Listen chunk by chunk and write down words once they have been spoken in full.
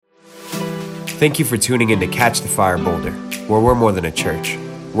Thank you for tuning in to Catch the Fire Boulder, where we're more than a church,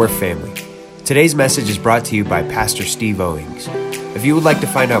 we're family. Today's message is brought to you by Pastor Steve Owings. If you would like to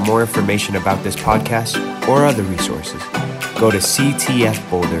find out more information about this podcast or other resources, go to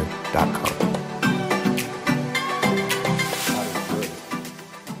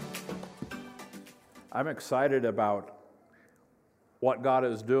ctfboulder.com. I'm excited about what God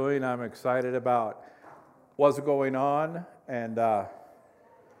is doing. I'm excited about what's going on. And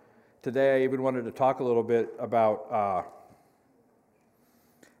today I even wanted to talk a little bit about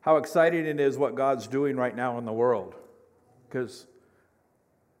how exciting it is what God's doing right now in the world. Because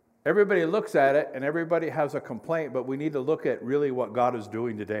everybody looks at it and everybody has a complaint, but we need to look at really what God is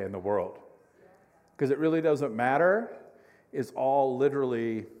doing today in the world. Because it really doesn't matter. It's all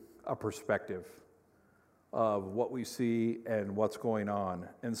literally a perspective of what we see and what's going on.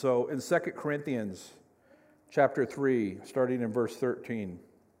 And so in 2 Corinthians chapter 3, starting in verse 13,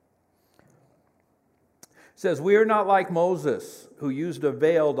 it says, "We are not like Moses, who used a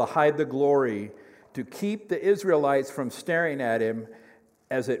veil to hide the glory, to keep the Israelites from staring at him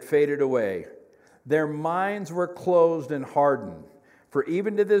as it faded away. Their minds were closed and hardened. For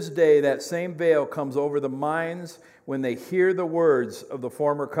even to this day, that same veil comes over the minds when they hear the words of the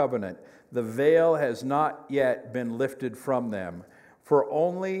former covenant. The veil has not yet been lifted from them. For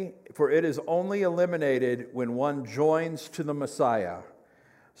it is only eliminated when one joins to the Messiah.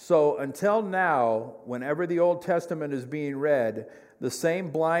 So until now, whenever the Old Testament is being read, the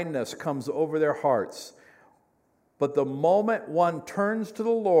same blindness comes over their hearts. But the moment one turns to the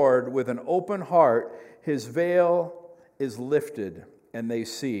Lord with an open heart, his veil is lifted and they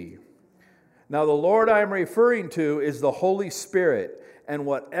see. Now the Lord I am referring to is the Holy Spirit, and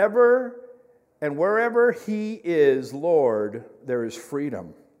wherever he is Lord, there is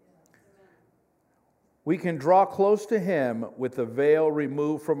freedom. We can draw close to him with the veil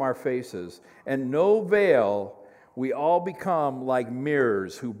removed from our faces, and no veil, we all become like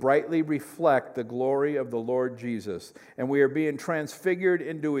mirrors who brightly reflect the glory of the Lord Jesus, and we are being transfigured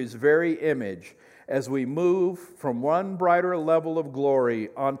into his very image as we move from one brighter level of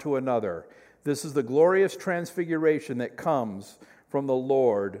glory onto another. This is the glorious transfiguration that comes from the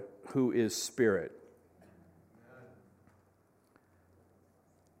Lord who is Spirit."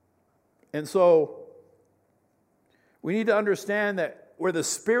 And so we need to understand that where the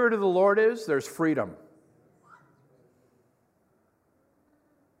Spirit of the Lord is, there's freedom.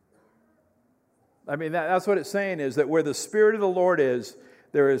 I mean, that's what it's saying, is that where the Spirit of the Lord is,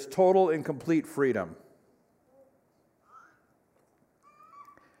 there is total and complete freedom.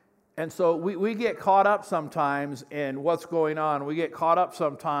 And so we get caught up sometimes in what's going on. We get caught up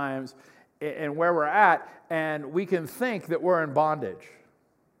sometimes in where we're at, and we can think that we're in bondage.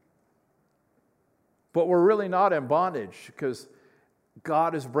 But we're really not in bondage, because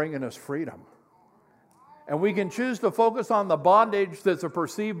God is bringing us freedom. And we can choose to focus on the bondage that's a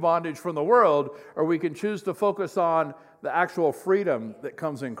perceived bondage from the world, or we can choose to focus on the actual freedom that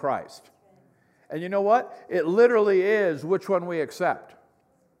comes in Christ. And you know what? It literally is which one we accept.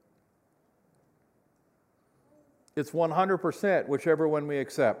 It's 100% whichever one we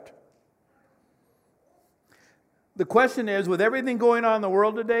accept. The question is, with everything going on in the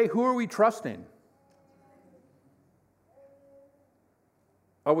world today, who are we trusting?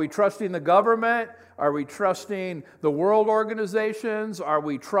 Are we trusting the government? Are we trusting the world organizations? Are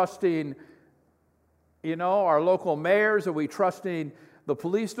we trusting, our local mayors? Are we trusting the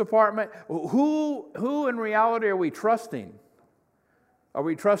police department? Who in reality are we trusting? Are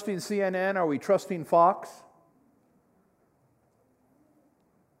we trusting CNN? Are we trusting Fox?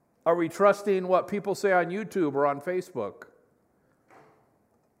 Are we trusting what people say on YouTube or on Facebook?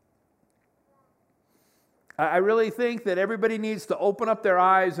 I really think that everybody needs to open up their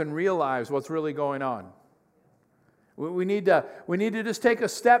eyes and realize what's really going on. We need to just take a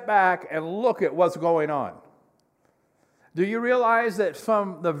step back and look at what's going on. Do you realize that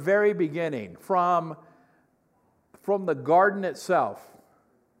from the very beginning, from the garden itself,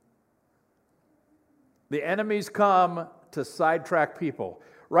 the enemies come to sidetrack people?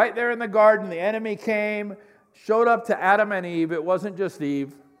 Right there in the garden, the enemy came, showed up to Adam and Eve. It wasn't just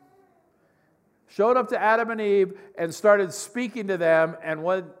Eve. Showed up to Adam and Eve and started speaking to them. And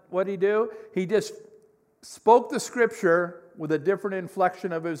what did he do? He just spoke the scripture with a different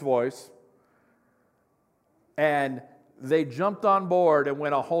inflection of his voice. And they jumped on board and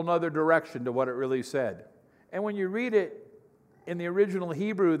went a whole nother direction to what it really said. And when you read it in the original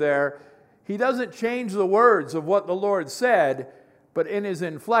Hebrew there, he doesn't change the words of what the Lord said, but in his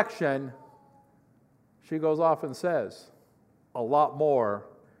inflection, she goes off and says a lot more.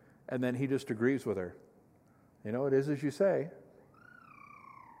 And then he just agrees with her. It is as you say.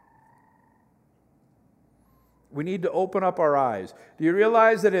 We need to open up our eyes. Do you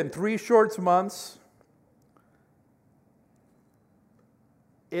realize that in 3 short months,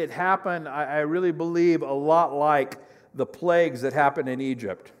 it happened, I really believe, a lot like the plagues that happened in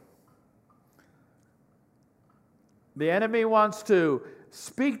Egypt? The enemy wants to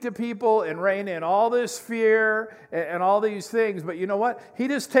speak to people and rein in all this fear and all these things. But you know what? He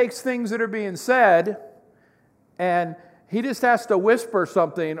just takes things that are being said and he just has to whisper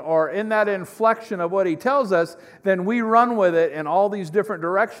something, or in that inflection of what he tells us, then we run with it in all these different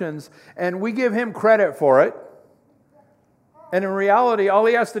directions and we give him credit for it. And in reality, all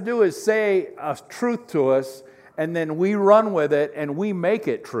he has to do is say a truth to us, and then we run with it and we make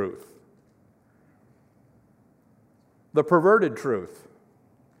it truth. The perverted truth.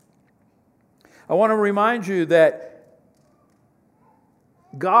 I want to remind you that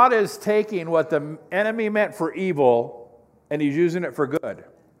God is taking what the enemy meant for evil and he's using it for good.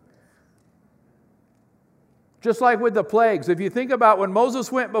 Just like with the plagues. If you think about when Moses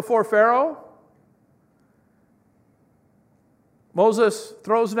went before Pharaoh, Moses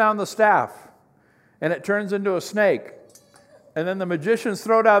throws down the staff and it turns into a snake. And then the magicians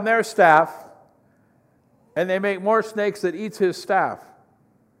throw down their staff and they make more snakes that eats his staff.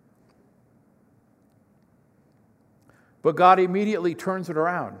 But God immediately turns it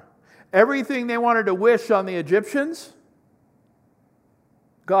around. Everything they wanted to wish on the Egyptians,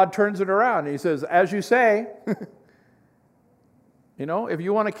 God turns it around. He says, as you say, if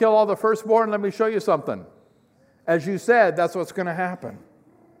you want to kill all the firstborn, let me show you something. As you said, that's what's going to happen.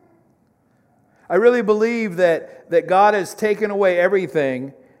 I really believe that God has taken away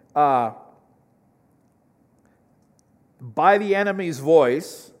everything by the enemy's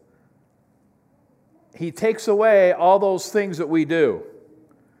voice. He takes away all those things that we do.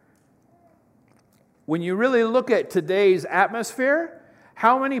 When you really look at today's atmosphere,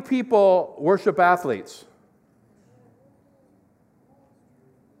 how many people worship athletes?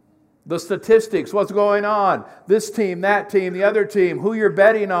 The statistics, what's going on, this team, that team, the other team, who you're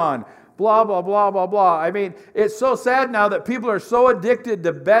betting on, blah, blah, blah, blah, blah. I mean, it's so sad now that people are so addicted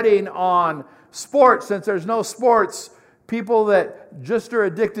to betting on sports. Since there's no sports, people that just are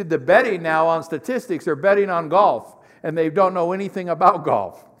addicted to betting now on statistics are betting on golf, and they don't know anything about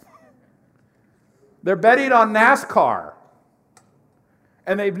golf. They're betting on NASCAR,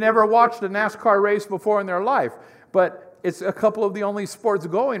 and they've never watched a NASCAR race before in their life. But it's a couple of the only sports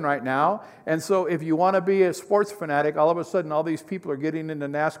going right now. And so if you want to be a sports fanatic, all of a sudden all these people are getting into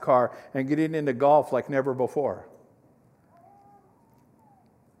NASCAR and getting into golf like never before.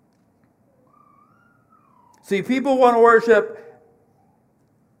 See, people want to worship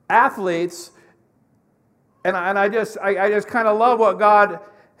athletes, and I just kind of love what God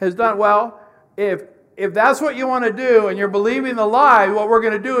has done. Well, if that's what you want to do and you're believing the lie, what we're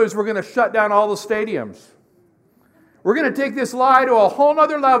going to do is we're going to shut down all the stadiums. We're going to take this lie to a whole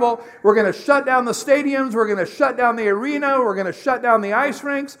nother level. We're going to shut down the stadiums. We're going to shut down the arena. We're going to shut down the ice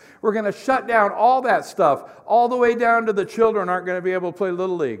rinks. We're going to shut down all that stuff, all the way down to the children aren't going to be able to play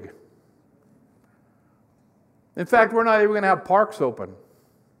Little League. In fact, we're not even going to have parks open.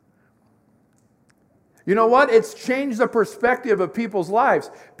 You know what? It's changed the perspective of people's lives.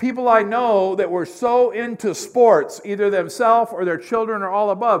 People I know that were so into sports, either themselves or their children or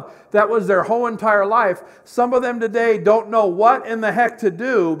all above, that was their whole entire life. Some of them today don't know what in the heck to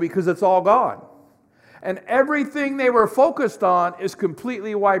do because it's all gone. And everything they were focused on is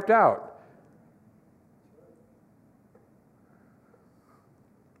completely wiped out.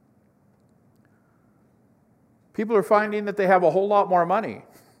 People are finding that they have a whole lot more money.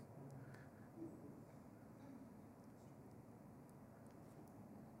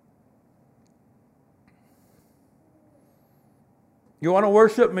 You want to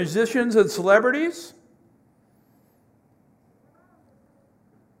worship musicians and celebrities?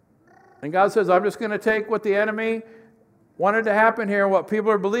 And God says, I'm just going to take what the enemy wanted to happen here, what people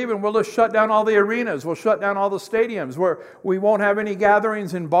are believing. We'll just shut down all the arenas. We'll shut down all the stadiums. Where we won't have any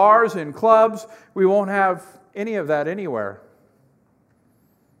gatherings in bars, in clubs. We won't have any of that anywhere.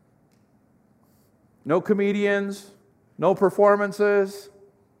 No comedians, no performances.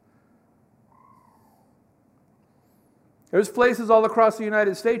 There's places all across the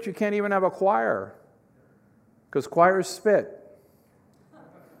United States you can't even have a choir because choirs spit.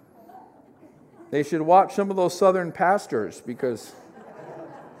 They should watch some of those southern pastors because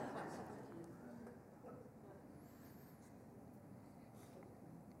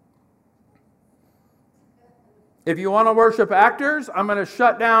if you want to worship actors, I'm going to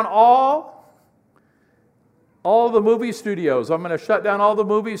shut down all the movie studios. I'm going to shut down all the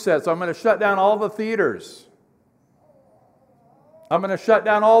movie sets. I'm going to shut down all the theaters. I'm going to shut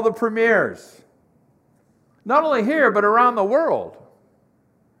down all the premieres. Not only here, but around the world.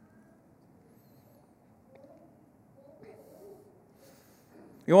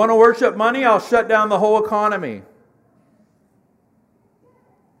 You want to worship money? I'll shut down the whole economy.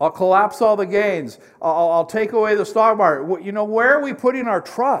 I'll collapse all the gains. I'll take away the stock market. You know, where are we putting our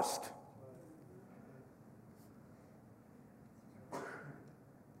trust?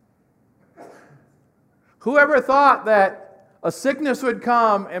 Whoever thought that a sickness would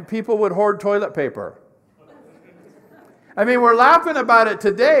come and people would hoard toilet paper? I mean, we're laughing about it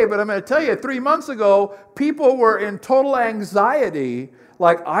today, but I'm going to tell you, 3 months ago, people were in total anxiety,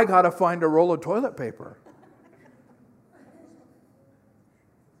 like, I got to find a roll of toilet paper.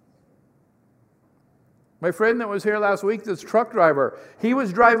 My friend that was here last week, this truck driver, he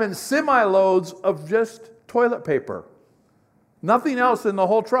was driving semi-loads of just toilet paper. Nothing else in the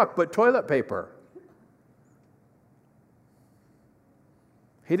whole truck but toilet paper.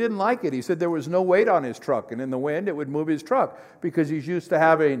 He didn't like it. He said there was no weight on his truck, and in the wind it would move his truck because he's used to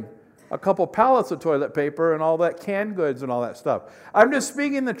having a couple pallets of toilet paper and all that canned goods and all that stuff. I'm just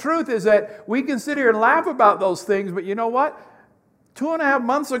speaking the truth, is that we can sit here and laugh about those things, but you know what? 2.5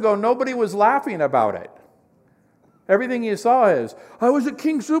 months ago, nobody was laughing about it. Everything you saw is, I was at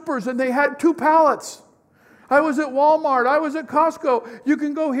King Soopers and they had 2 pallets. I was at Walmart. I was at Costco. You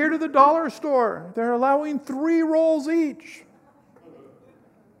can go here to the dollar store. They're allowing 3 rolls each.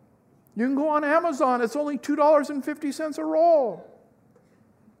 You can go on Amazon. It's only $2.50 a roll.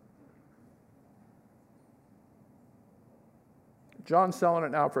 John's selling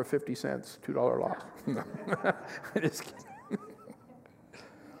it now for 50 cents, $2 loss. I'm just kidding.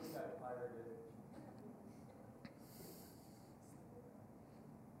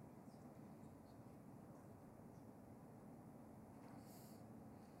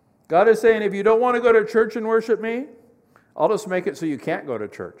 God is saying, if you don't want to go to church and worship me, I'll just make it so you can't go to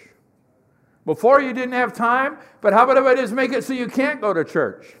church. Before you didn't have time, but how about if I just make it so you can't go to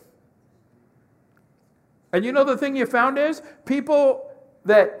church? And you know the thing you found is, people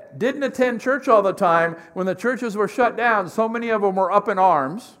that didn't attend church all the time, when the churches were shut down, so many of them were up in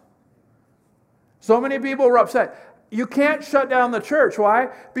arms. So many people were upset. You can't shut down the church. Why?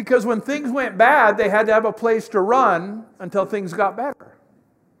 Because when things went bad, they had to have a place to run until things got better.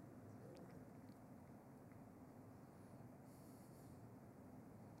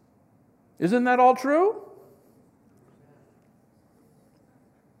 Isn't that all true?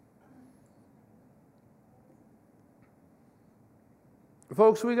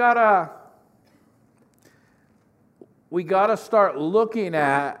 Folks, we gotta start looking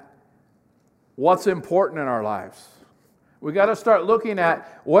at what's important in our lives. We got to start looking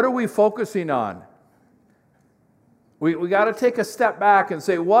at what are we focusing on. We got to take a step back and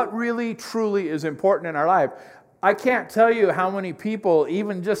say what really truly is important in our life. I can't tell you how many people,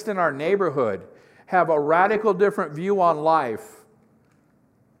 even just in our neighborhood, have a radical different view on life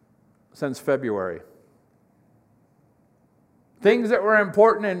since February. Things that were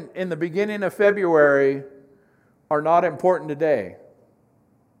important in the beginning of February are not important today.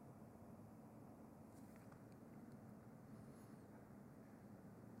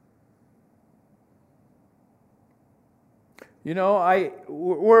 You know,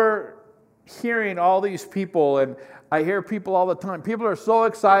 we're hearing all these people, and I hear people all the time. People are so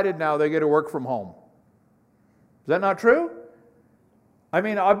excited now they get to work from home. Is that not true? I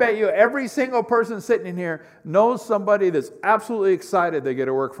mean, I bet you every single person sitting in here knows somebody that's absolutely excited they get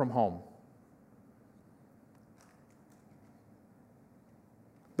to work from home.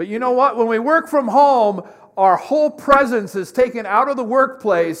 But you know what? When we work from home, our whole presence is taken out of the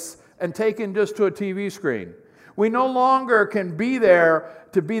workplace and taken just to a TV screen. We no longer can be there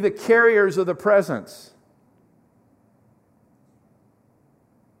to be the carriers of the presence.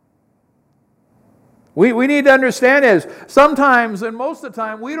 We need to understand is sometimes, and most of the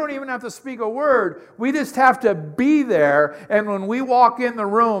time, we don't even have to speak a word. We just have to be there, and when we walk in the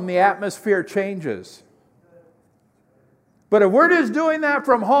room, the atmosphere changes. But if we're just doing that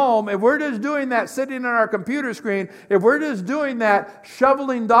from home, if we're just doing that sitting on our computer screen, if we're just doing that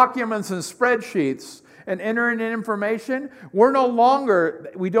shoveling documents and spreadsheets and entering in information, we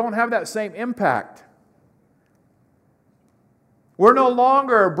don't have that same impact. We're no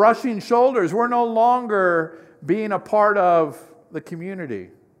longer brushing shoulders. We're no longer being a part of the community.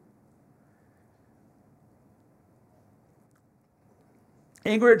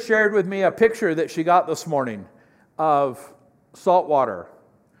 Ingrid shared with me a picture that she got this morning of salt water.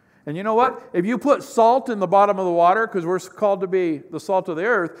 And you know what? If you put salt in the bottom of the water, because we're called to be the salt of the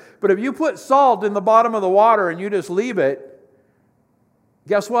earth, but if you put salt in the bottom of the water and you just leave it,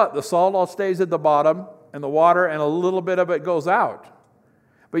 guess what? The salt all stays at the bottom and the water and a little bit of it goes out.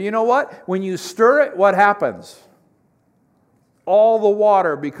 But you know what? When you stir it, what happens? All the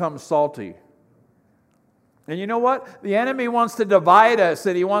water becomes salty. And you know what? The enemy wants to divide us,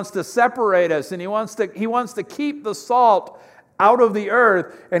 and he wants to separate us, and he wants to keep the salt out of the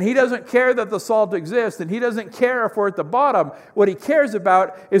earth, and he doesn't care that the salt exists, and he doesn't care if we're at the bottom. What he cares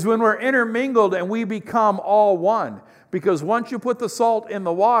about is when we're intermingled and we become all one. Because once you put the salt in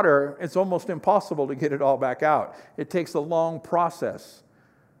the water, it's almost impossible to get it all back out. It takes a long process.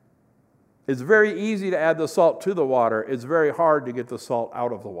 It's very easy to add the salt to the water. It's very hard to get the salt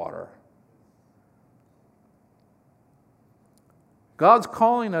out of the water. God's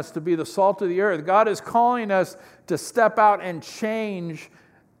calling us to be the salt of the earth. God is calling us to step out and change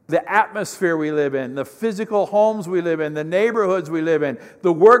the atmosphere we live in, the physical homes we live in, the neighborhoods we live in,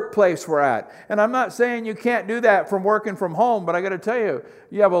 the workplace we're at. And I'm not saying you can't do that from working from home, but I got to tell you,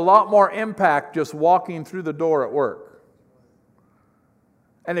 you have a lot more impact just walking through the door at work.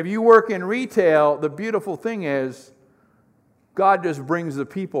 And if you work in retail, the beautiful thing is God just brings the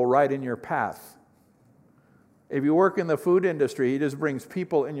people right in your path. If you work in the food industry, He just brings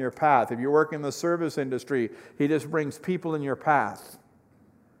people in your path. If you work in the service industry, He just brings people in your path.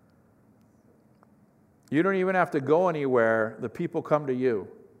 You don't even have to go anywhere. The people come to you.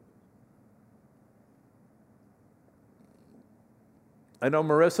 I know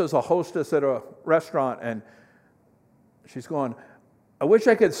Marissa's a hostess at a restaurant, and she's going, I wish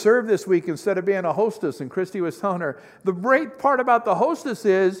I could serve this week instead of being a hostess. And Christy was telling her, the great part about the hostess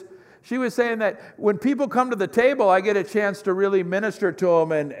is, she was saying that when people come to the table, I get a chance to really minister to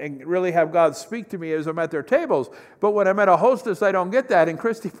them and really have God speak to me as I'm at their tables. But when I'm at a hostess, I don't get that. And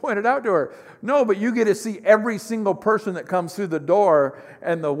Christy pointed out to her, no, but you get to see every single person that comes through the door,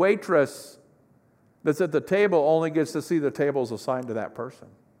 and the waitress that's at the table only gets to see the tables assigned to that person.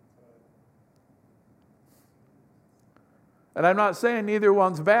 And I'm not saying neither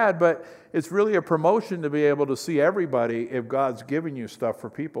one's bad, but it's really a promotion to be able to see everybody if God's giving you stuff for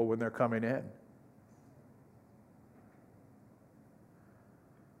people when they're coming in.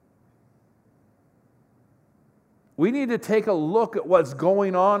 We need to take a look at what's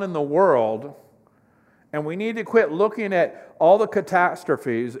going on in the world, and we need to quit looking at all the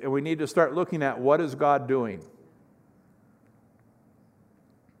catastrophes, and we need to start looking at what is God doing.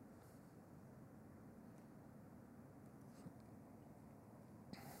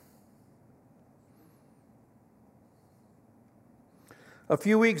 A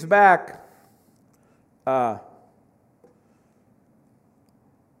few weeks back, Andrew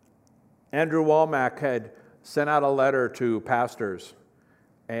Womack had sent out a letter to pastors,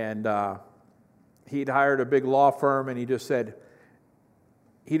 and he'd hired a big law firm, and he just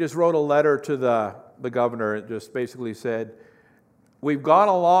wrote a letter to the governor. It just basically said, we've gone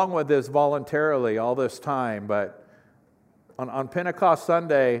along with this voluntarily all this time, but on Pentecost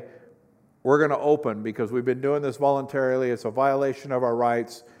Sunday, we're going to open because we've been doing this voluntarily. It's a violation of our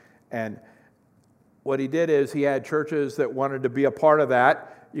rights. And what he did is he had churches that wanted to be a part of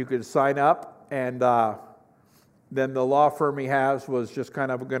that. You could sign up, and then the law firm he has was just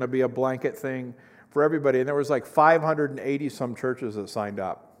kind of going to be a blanket thing for everybody. And there was like 580 some churches that signed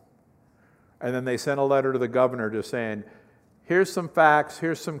up. And then they sent a letter to the governor just saying, here's some facts,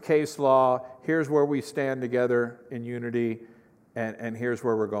 here's some case law, here's where we stand together in unity, and here's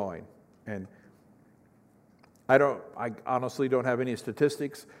where we're going. And I honestly don't have any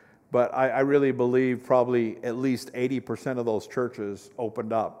statistics, but I really believe probably at least 80% of those churches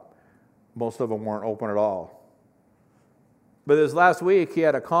opened up. Most of them weren't open at all. But this last week, he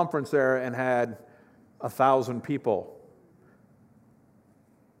had a conference there and had 1,000 people.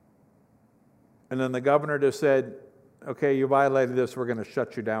 And then the governor just said, okay, you violated this, we're going to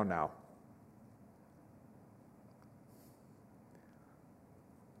shut you down now.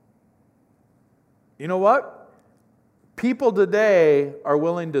 You know what? People today are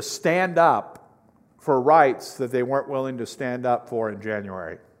willing to stand up for rights that they weren't willing to stand up for in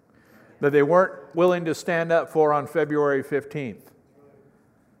January, that they weren't willing to stand up for on February 15th.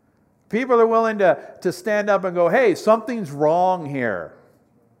 People are willing to stand up and go, hey, something's wrong here.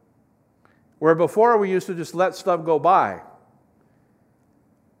 Where before we used to just let stuff go by.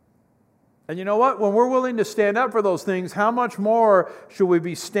 And you know what? When we're willing to stand up for those things, how much more should we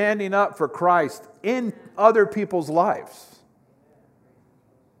be standing up for Christ in other people's lives?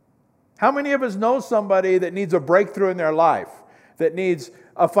 How many of us know somebody that needs a breakthrough in their life, that needs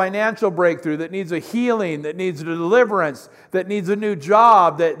a financial breakthrough, that needs a healing, that needs a deliverance, that needs a new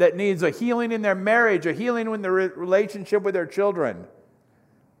job, that needs a healing in their marriage, a healing in their relationship with their children?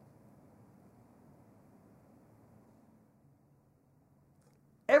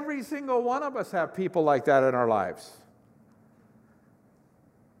 Every single one of us have people like that in our lives.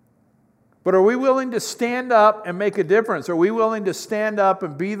 But are we willing to stand up and make a difference? Are we willing to stand up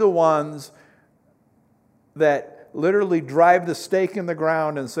and be the ones that literally drive the stake in the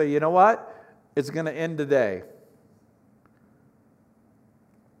ground and say, you know what? It's going to end today.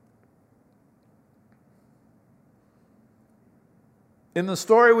 In the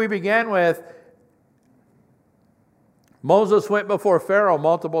story we began with, Moses went before Pharaoh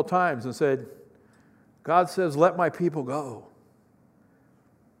multiple times and said, God says, let my people go.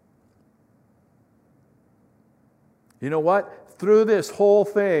 You know what? Through this whole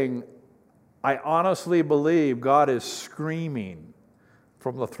thing, I honestly believe God is screaming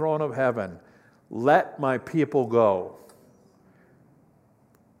from the throne of heaven, let my people go.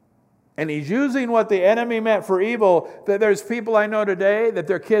 And he's using what the enemy meant for evil, that there's people I know today that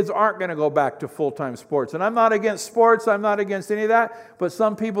their kids aren't going to go back to full-time sports. And I'm not against sports, I'm not against any of that, but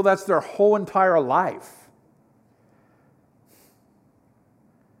some people, that's their whole entire life.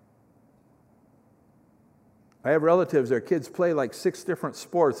 I have relatives, their kids play like 6 different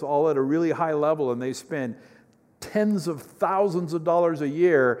sports, all at a really high level, and they spend tens of thousands of dollars a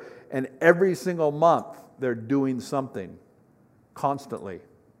year, and every single month they're doing something constantly,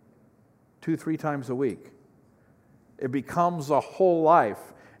 2-3 times a week. It becomes a whole life.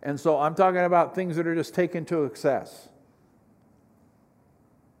 And so I'm talking about things that are just taken to excess.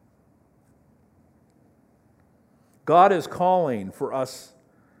 God is calling for us.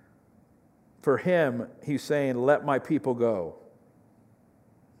 For him, he's saying, let my people go.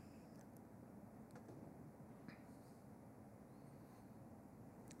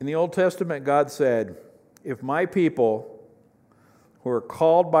 In the Old Testament, God said, if my people who are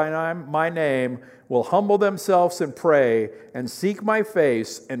called by my name will humble themselves and pray and seek my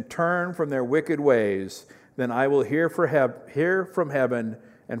face and turn from their wicked ways, then I will hear from heaven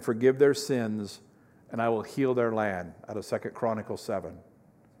and forgive their sins, and I will heal their land. Out of 2 Chronicles 7.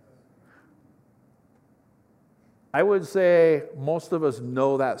 I would say most of us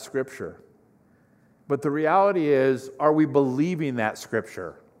know that scripture. But the reality is, are we believing that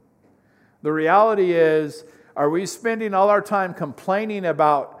scripture? The reality is, are we spending all our time complaining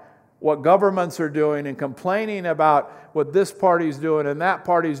about what governments are doing and complaining about what this party's doing and that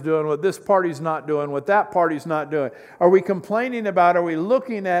party's doing, what this party's not doing, what that party's not doing? Are we complaining about, are we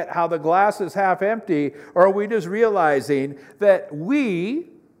looking at how the glass is half empty, or are we just realizing that we,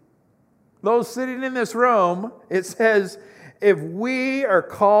 those sitting in this room, it says, if we are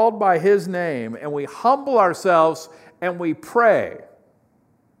called by his name and we humble ourselves and we pray,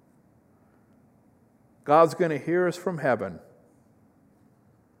 God's going to hear us from heaven.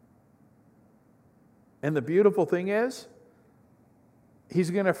 And the beautiful thing is, he's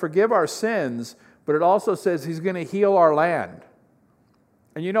going to forgive our sins, but it also says he's going to heal our land.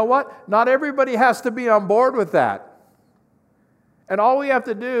 And you know what? Not everybody has to be on board with that. And all we have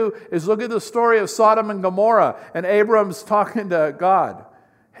to do is look at the story of Sodom and Gomorrah, and Abram's talking to God.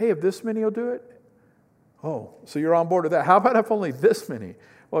 Hey, if this many will do it? Oh, so you're on board with that. How about if only this many?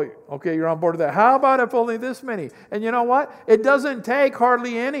 Well, okay, you're on board with that. How about if only this many? And you know what? It doesn't take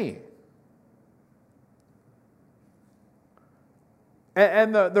hardly any.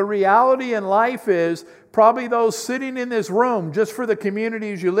 And the reality in life is, probably those sitting in this room, just for the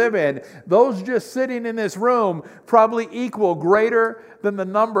communities you live in, those just sitting in this room probably equal greater than the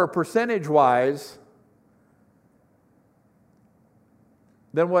number percentage-wise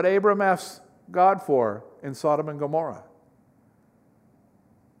than what Abram asked God for in Sodom and Gomorrah.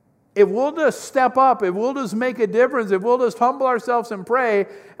 If we'll just step up, if we'll just make a difference, if we'll just humble ourselves and pray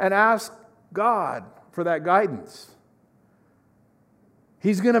and ask God for that guidance,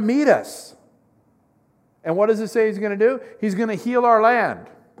 he's going to meet us. And what does it say he's going to do? He's going to heal our land.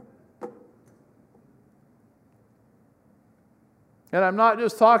 And I'm not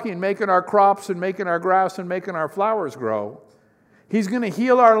just talking making our crops and making our grass and making our flowers grow. He's going to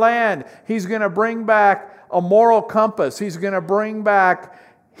heal our land. He's going to bring back a moral compass. He's going to bring back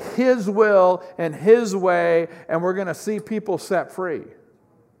his will and his way, and we're going to see people set free.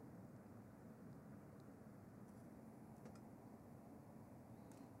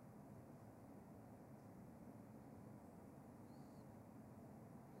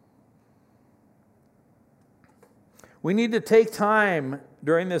 We need to take time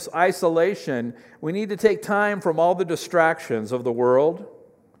during this isolation. We need to take time from all the distractions of the world.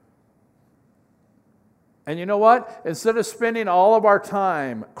 And you know what? Instead of spending all of our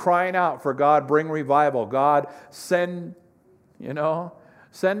time crying out for God, bring revival, God, send a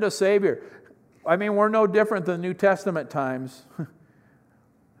Savior. I mean, we're no different than New Testament times.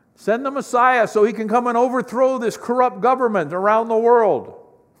 Send the Messiah so he can come and overthrow this corrupt government around the world.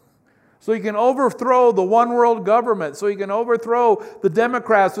 So you can overthrow the one world government. So you can overthrow the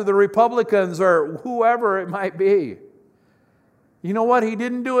Democrats or the Republicans or whoever it might be. You know what? He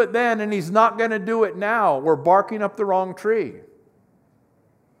didn't do it then, and he's not going to do it now. We're barking up the wrong tree.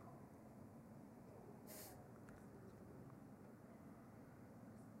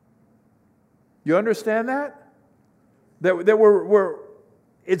 You understand that?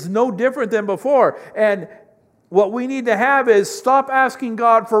 It's no different than before. And what we need to have is stop asking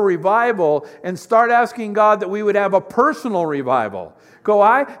God for revival and start asking God that we would have a personal revival.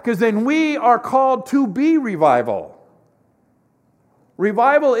 Why? Because then we are called to be revival.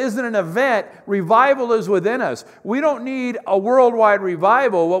 Revival isn't an event. Revival is within us. We don't need a worldwide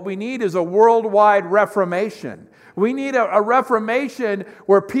revival. What we need is a worldwide reformation. We need a reformation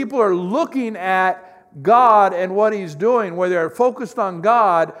where people are looking at God and what He's doing, where they're focused on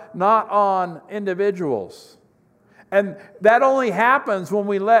God, not on individuals. And that only happens when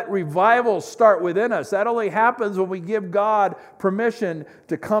we let revival start within us. That only happens when we give God permission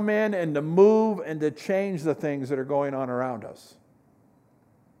to come in and to move and to change the things that are going on around us.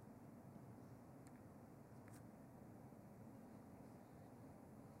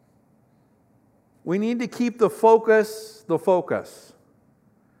 We need to keep the focus the focus.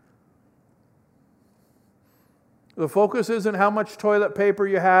 The focus isn't how much toilet paper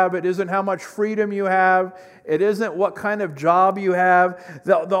you have. It isn't how much freedom you have. It isn't what kind of job you have.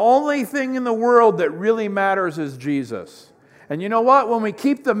 The only thing in the world that really matters is Jesus. And you know what? When we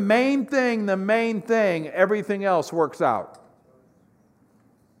keep the main thing, everything else works out.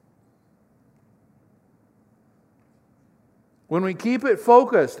 When we keep it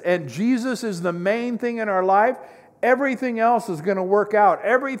focused and Jesus is the main thing in our life, everything else is going to work out.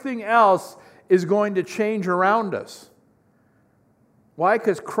 Everything else is going to change around us. Why?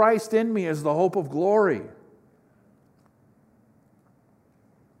 Because Christ in me is the hope of glory.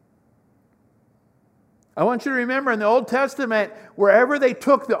 I want you to remember in the Old Testament, wherever they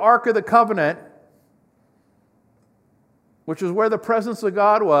took the Ark of the Covenant, which is where the presence of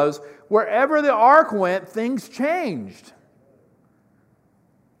God was, wherever the Ark went, things changed.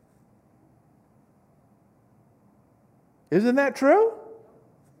 Isn't that true?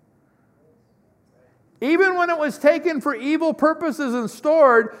 Even when it was taken for evil purposes and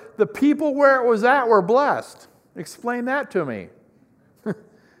stored, the people where it was at were blessed. Explain that to me.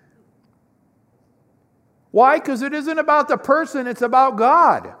 Why? Because it isn't about the person, it's about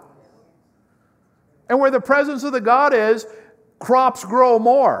God. And where the presence of the God is, crops grow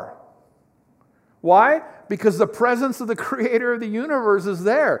more. Why? Because the presence of the Creator of the universe is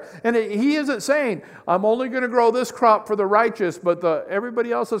there. And He isn't saying, I'm only going to grow this crop for the righteous, but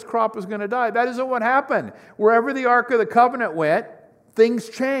everybody else's crop is going to die. That isn't what happened. Wherever the Ark of the Covenant went, things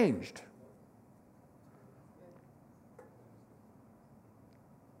changed.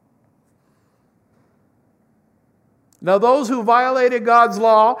 Now those who violated God's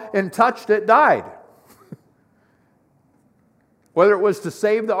law and touched it died. Whether it was to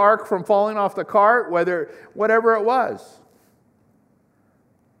save the ark from falling off the cart, whatever it was.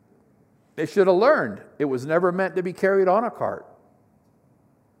 They should have learned it was never meant to be carried on a cart.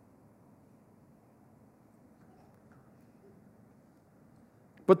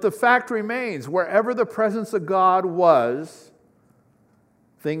 But the fact remains, wherever the presence of God was,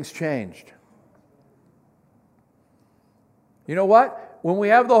 things changed. You know what? When we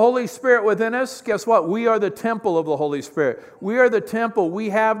have the Holy Spirit within us, guess what? We are the temple of the Holy Spirit. We are the temple. We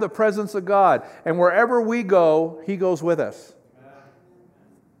have the presence of God. And wherever we go, He goes with us.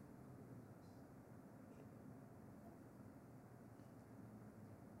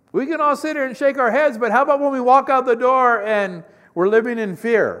 We can all sit here and shake our heads, but how about when we walk out the door and we're living in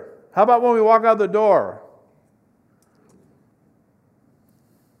fear? How about when we walk out the door?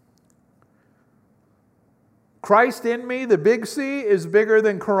 Christ in me, the big C, is bigger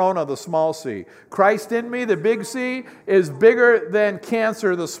than Corona, the small c. Christ in me, the big C, is bigger than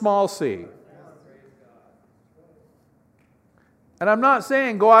cancer, the small c. And I'm not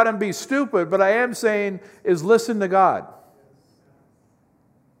saying go out and be stupid, but I am saying is listen to God.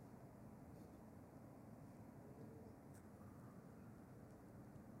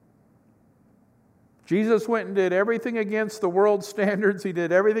 Jesus went and did everything against the world standards. He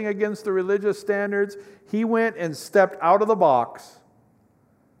did everything against the religious standards. He went and stepped out of the box.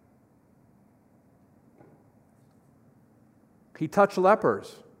 He touched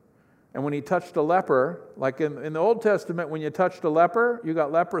lepers. And when He touched a leper, like in the Old Testament, when you touched a leper, you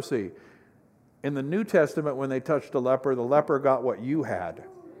got leprosy. In the New Testament, when they touched a leper got what you had.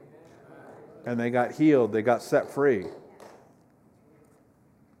 And they got healed. They got set free.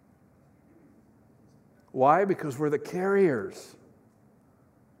 Why? Because we're the carriers.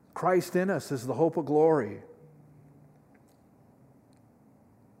 Christ in us is the hope of glory.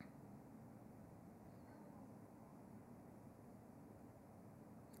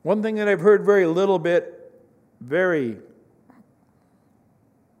 One thing that I've heard very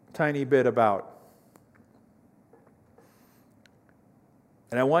tiny bit about,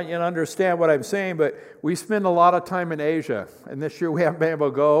 and I want you to understand what I'm saying, but we spend a lot of time in Asia, and this year we haven't been able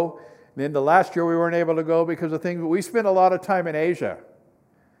to go. And then the last year we weren't able to go because of things, but we spend a lot of time in Asia.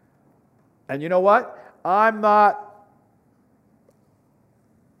 And you know what? I'm not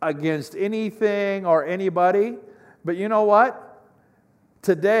against anything or anybody, but you know what?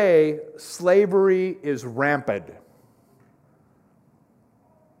 Today, slavery is rampant.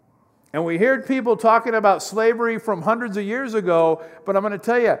 And we hear people talking about slavery from hundreds of years ago, but I'm going to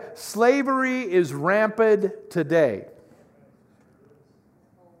tell you, slavery is rampant today.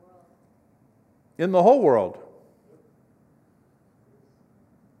 In the whole world.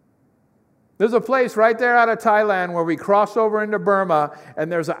 There's a place right there out of Thailand where we cross over into Burma,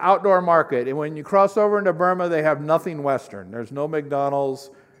 and there's an outdoor market. And when you cross over into Burma, they have nothing Western. There's no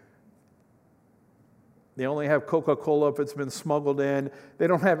McDonald's. They only have Coca-Cola if it's been smuggled in. They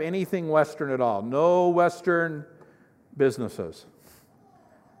don't have anything Western at all. No Western businesses.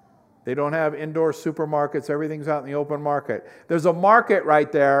 They don't have indoor supermarkets. Everything's out in the open market. There's a market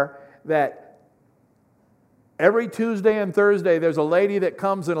right there that every Tuesday and Thursday, there's a lady that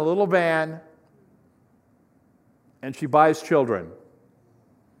comes in a little van and she buys children.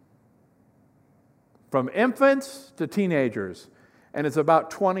 From infants to teenagers. And it's about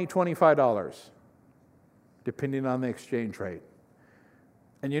 $20, $25, depending on the exchange rate.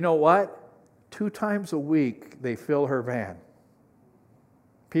 And you know what? 2 times a week, they fill her van.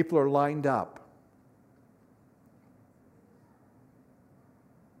 People are lined up.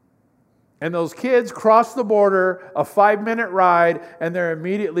 And those kids cross the border, a 5-minute ride, and they're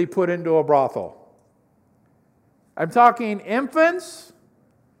immediately put into a brothel. I'm talking infants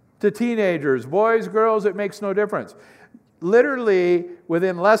to teenagers, boys, girls, it makes no difference. Literally,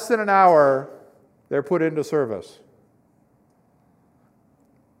 within less than an hour, they're put into service.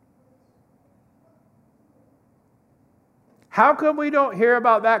 How come we don't hear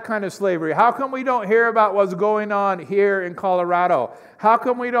about that kind of slavery? How come we don't hear about what's going on here in Colorado? How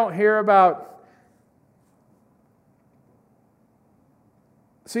come we don't hear about...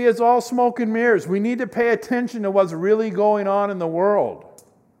 See, it's all smoke and mirrors. We need to pay attention to what's really going on in the world.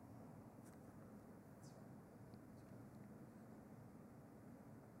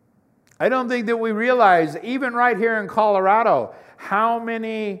 I don't think that we realize, even right here in Colorado, how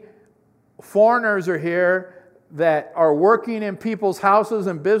many foreigners are here that are working in people's houses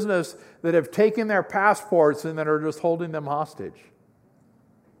and business that have taken their passports and that are just holding them hostage.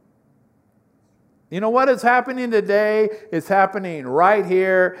 You know what is happening today? It's happening right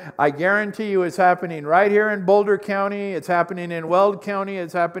here. I guarantee you it's happening right here in Boulder County. It's happening in Weld County.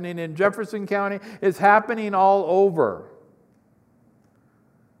 It's happening in Jefferson County. It's happening all over.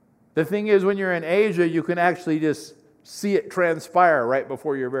 The thing is, when you're in Asia, you can actually just see it transpire right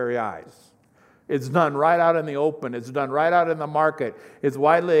before your very eyes. It's done right out in the open. It's done right out in the market. It's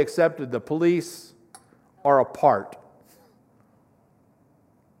widely accepted. The police are apart.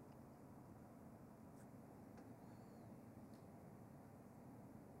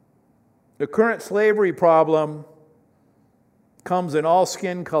 The current slavery problem comes in all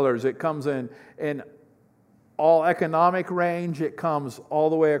skin colors. It comes in all economic range. It comes all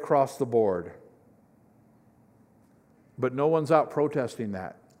the way across the board. But no one's out protesting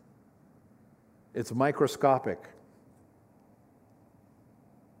that. It's microscopic.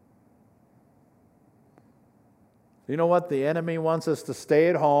 You know what? The enemy wants us to stay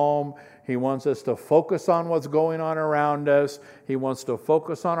at home. He wants us to focus on what's going on around us. He wants to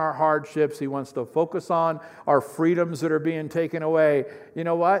focus on our hardships. He wants to focus on our freedoms that are being taken away. You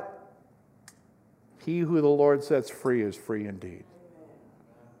know what? He who the Lord sets free is free indeed.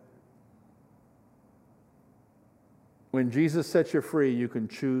 When Jesus sets you free, you can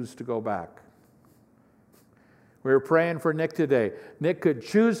choose to go back. We were praying for Nick today. Nick could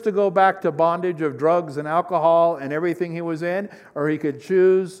choose to go back to bondage of drugs and alcohol and everything he was in, or he could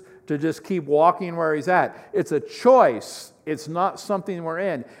choose to just keep walking where he's at. It's a choice. It's not something we're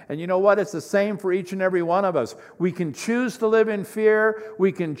in. And you know what? It's the same for each and every one of us. We can choose to live in fear.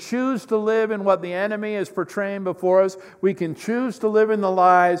 We can choose to live in what the enemy is portraying before us. We can choose to live in the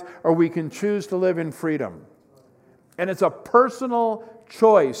lies, or we can choose to live in freedom. And it's a personal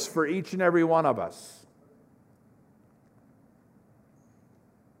choice for each and every one of us.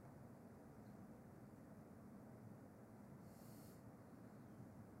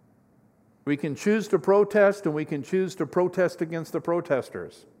 We can choose to protest, and we can choose to protest against the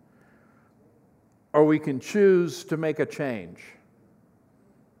protesters. or we can choose to make a change.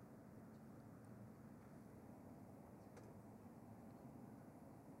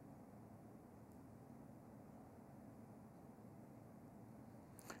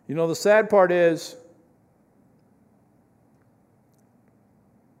 You know, the sad part is,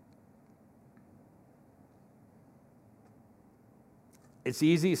 it's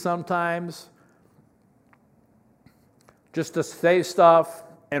easy sometimes just to say stuff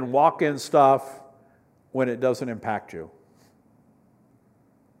and walk in stuff when it doesn't impact you.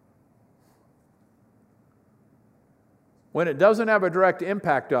 When it doesn't have a direct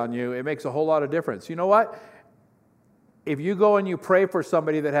impact on you, it makes a whole lot of difference. You know what? If you go and you pray for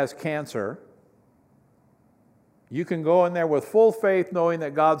somebody that has cancer, you can go in there with full faith knowing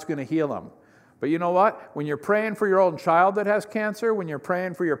that God's going to heal them. But you know what? When you're praying for your own child that has cancer, when you're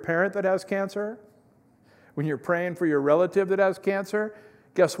praying for your parent that has cancer, when you're praying for your relative that has cancer,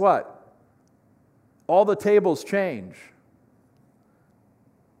 guess what? All the tables change.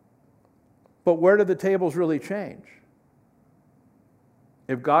 But where do the tables really change?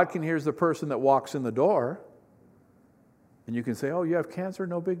 If God can hear the person that walks in the door, and you can say, oh, you have cancer?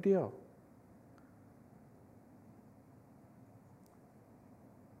 No big deal.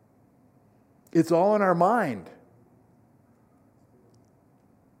 It's all in our mind.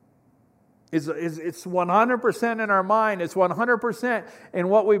 It's 100% in our mind. It's 100% in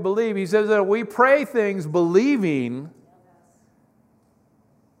what we believe. He says that we pray things believing.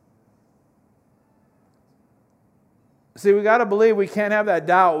 See, we got to believe. We can't have that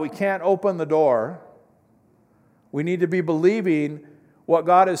doubt. We can't open the door. We need to be believing what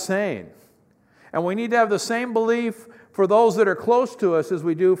God is saying. And we need to have the same belief for those that are close to us as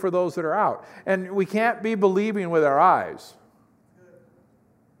we do for those that are out. And we can't be believing with our eyes.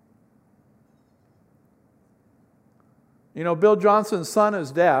 You know, Bill Johnson's son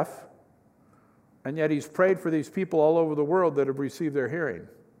is deaf, and yet he's prayed for these people all over the world that have received their hearing.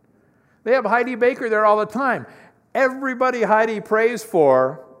 They have Heidi Baker there all the time. Everybody Heidi prays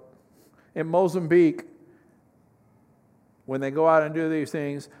for in Mozambique, when they go out and do these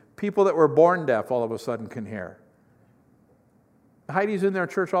things, people that were born deaf all of a sudden can hear. Heidi's in their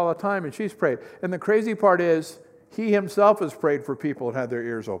church all the time, and she's prayed. And the crazy part is, he himself has prayed for people and had their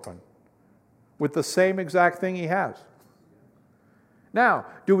ears open with the same exact thing he has. Now,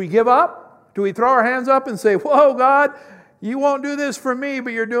 do we give up? Do we throw our hands up and say, whoa, God, you won't do this for me,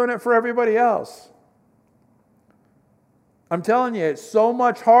 but you're doing it for everybody else? I'm telling you, it's so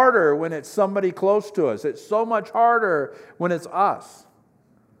much harder when it's somebody close to us. It's so much harder when it's us.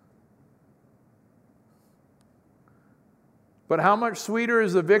 But how much sweeter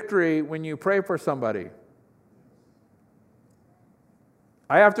is the victory when you pray for somebody?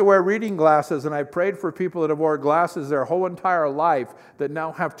 I have to wear reading glasses, and I prayed for people that have worn glasses their whole entire life that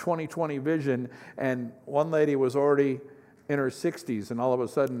now have 20/20 vision. And one lady was already in her 60s, and all of a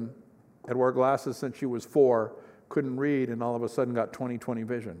sudden had worn glasses since she was 4, couldn't read, and all of a sudden got 20/20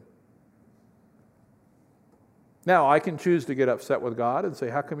 vision. Now, I can choose to get upset with God and say,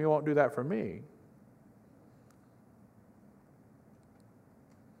 how come you won't do that for me?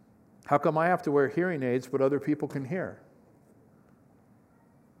 How come I have to wear hearing aids but other people can hear?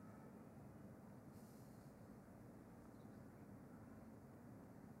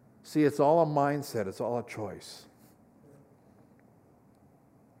 See, it's all a mindset. It's all a choice.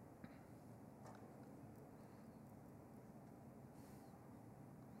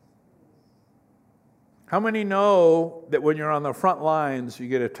 How many know that when you're on the front lines, you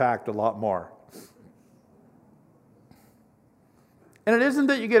get attacked a lot more? And it isn't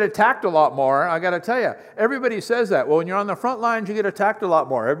that you get attacked a lot more. I got to tell you, everybody says that. Well, when you're on the front lines, you get attacked a lot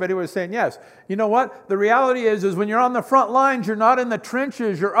more. Everybody was saying yes. You know what? The reality is when you're on the front lines, you're not in the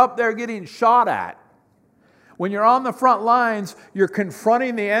trenches. You're up there getting shot at. When you're on the front lines, you're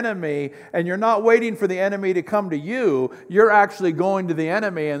confronting the enemy, and you're not waiting for the enemy to come to you. You're actually going to the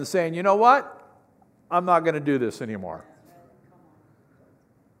enemy and saying, you know what? I'm not going to do this anymore.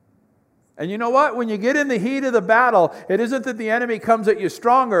 And you know what? When you get in the heat of the battle, it isn't that the enemy comes at you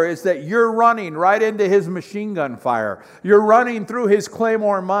stronger. It's that you're running right into his machine gun fire. You're running through his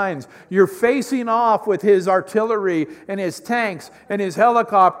claymore mines. You're facing off with his artillery and his tanks and his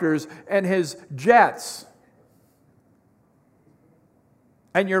helicopters and his jets.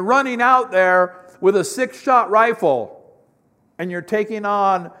 And you're running out there with a 6-shot rifle, and you're taking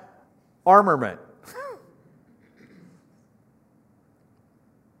on armament.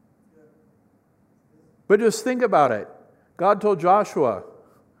 But just think about it. God told Joshua,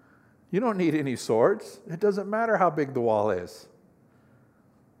 you don't need any swords. It doesn't matter how big the wall is.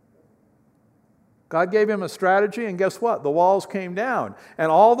 God gave him a strategy, and guess what? The walls came down.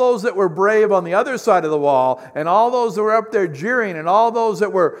 And all those that were brave on the other side of the wall, and all those that were up there jeering, and all those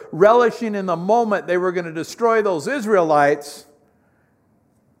that were relishing in the moment they were going to destroy those Israelites,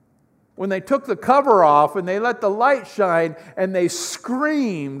 when they took the cover off and they let the light shine and they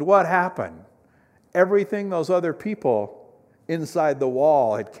screamed, what happened? Everything those other people inside the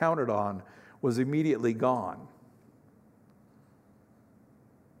wall had counted on was immediately gone.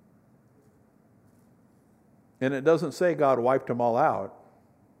 And it doesn't say God wiped them all out.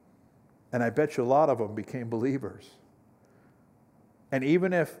 And I bet you a lot of them became believers. And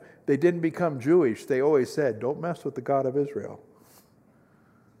even if they didn't become Jewish, they always said, don't mess with the God of Israel.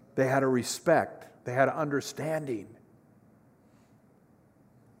 They had a respect. They had an understanding.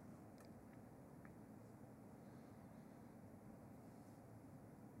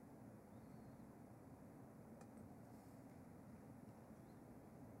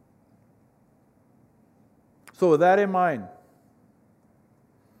 So with that in mind,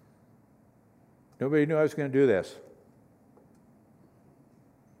 nobody knew I was going to do this.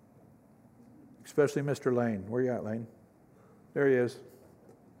 Especially Mr. Lane. Where you at, Lane? There he is.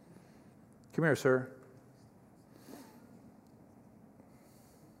 Come here, sir.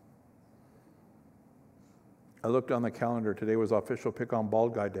 I looked on the calendar. Today was official Pick on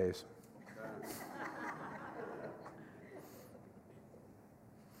Bald Guy days.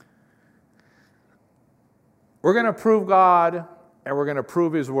 We're going to prove God, and we're going to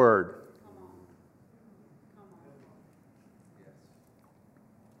prove His Word.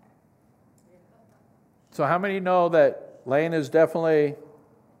 So how many know that Lane is definitely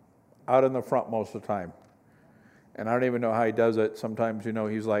out in the front most of the time? And I don't even know how he does it. Sometimes,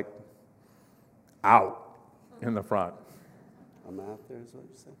 he's like out in the front. I'm out there, is what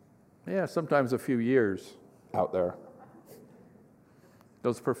you said? Yeah, sometimes a few years out there.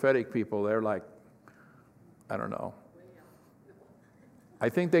 Those prophetic people, they're like, I don't know. I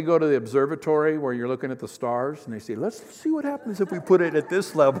think they go to the observatory where you're looking at the stars and they say, let's see what happens if we put it at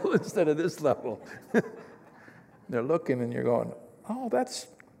this level instead of this level. They're looking and you're going, oh, that's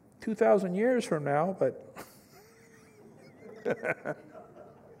 2,000 years from now, but...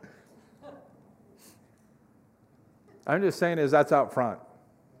 I'm just saying that's out front.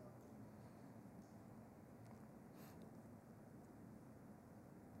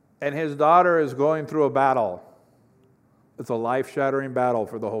 And his daughter is going through a battle. It's a life-shattering battle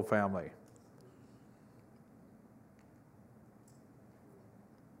for the whole family.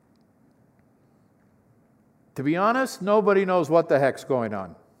 To be honest, nobody knows what the heck's going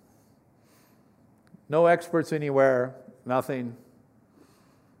on. No experts anywhere, nothing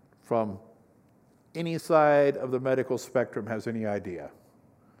from any side of the medical spectrum has any idea.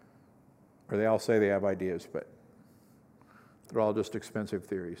 Or they all say they have ideas, but they're all just expensive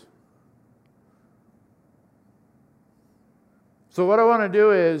theories. So what I want to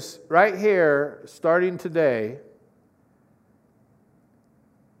do is, right here, starting today,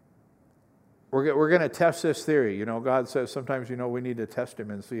 we're going to test this theory. God says sometimes, we need to test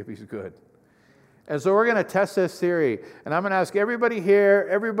Him and see if He's good. And so we're going to test this theory. And I'm going to ask everybody here,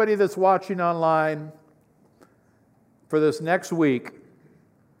 everybody that's watching online, for this next week,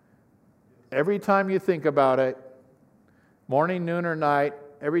 every time you think about it, morning, noon, or night,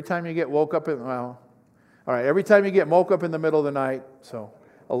 every time you get woke up every time you get woke up in the middle of the night. So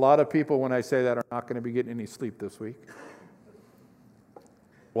a lot of people, when I say that, are not going to be getting any sleep this week.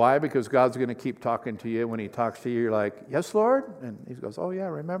 Why? Because God's going to keep talking to you. When He talks to you, you're like, yes, Lord? And He goes, oh, yeah,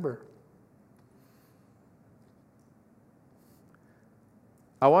 remember.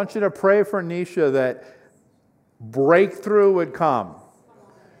 I want you to pray for Nisha that breakthrough would come.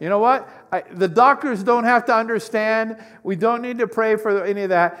 You know what? The doctors don't have to understand. We don't need to pray for any of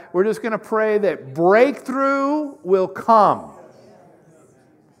that. We're just going to pray that breakthrough will come.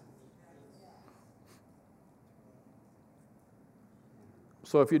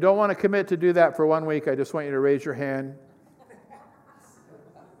 So if you don't want to commit to do that for 1 week, I just want you to raise your hand.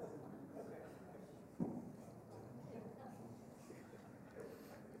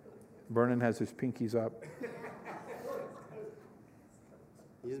 Vernon has his pinkies up.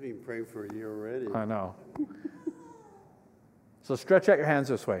 He's been praying for a year already. I know. So stretch out your hands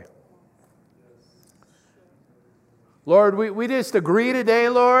this way. Lord, we just agree today,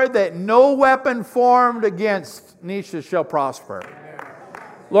 Lord, that no weapon formed against Nisha shall prosper.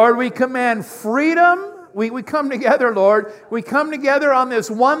 Lord, we command freedom. We come together, Lord. We come together on this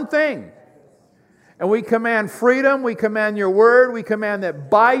one thing. And we command freedom. We command your word. We command that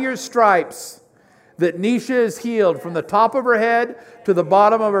by your stripes, that Nisha is healed from the top of her head to the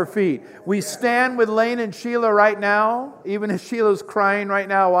bottom of her feet. We stand with Lane and Sheila right now, even as Sheila's crying right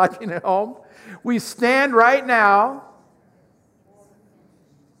now watching at home. We stand right now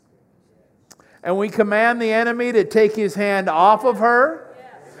and we command the enemy to take his hand off of her.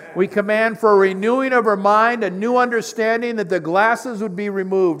 We command for a renewing of her mind, a new understanding, that the glasses would be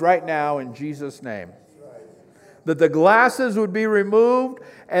removed right now in Jesus' name. That the glasses would be removed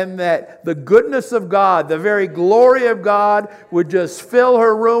and that the goodness of God, the very glory of God would just fill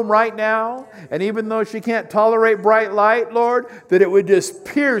her room right now. And even though she can't tolerate bright light, Lord, that it would just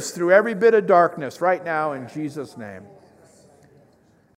pierce through every bit of darkness right now in Jesus' name.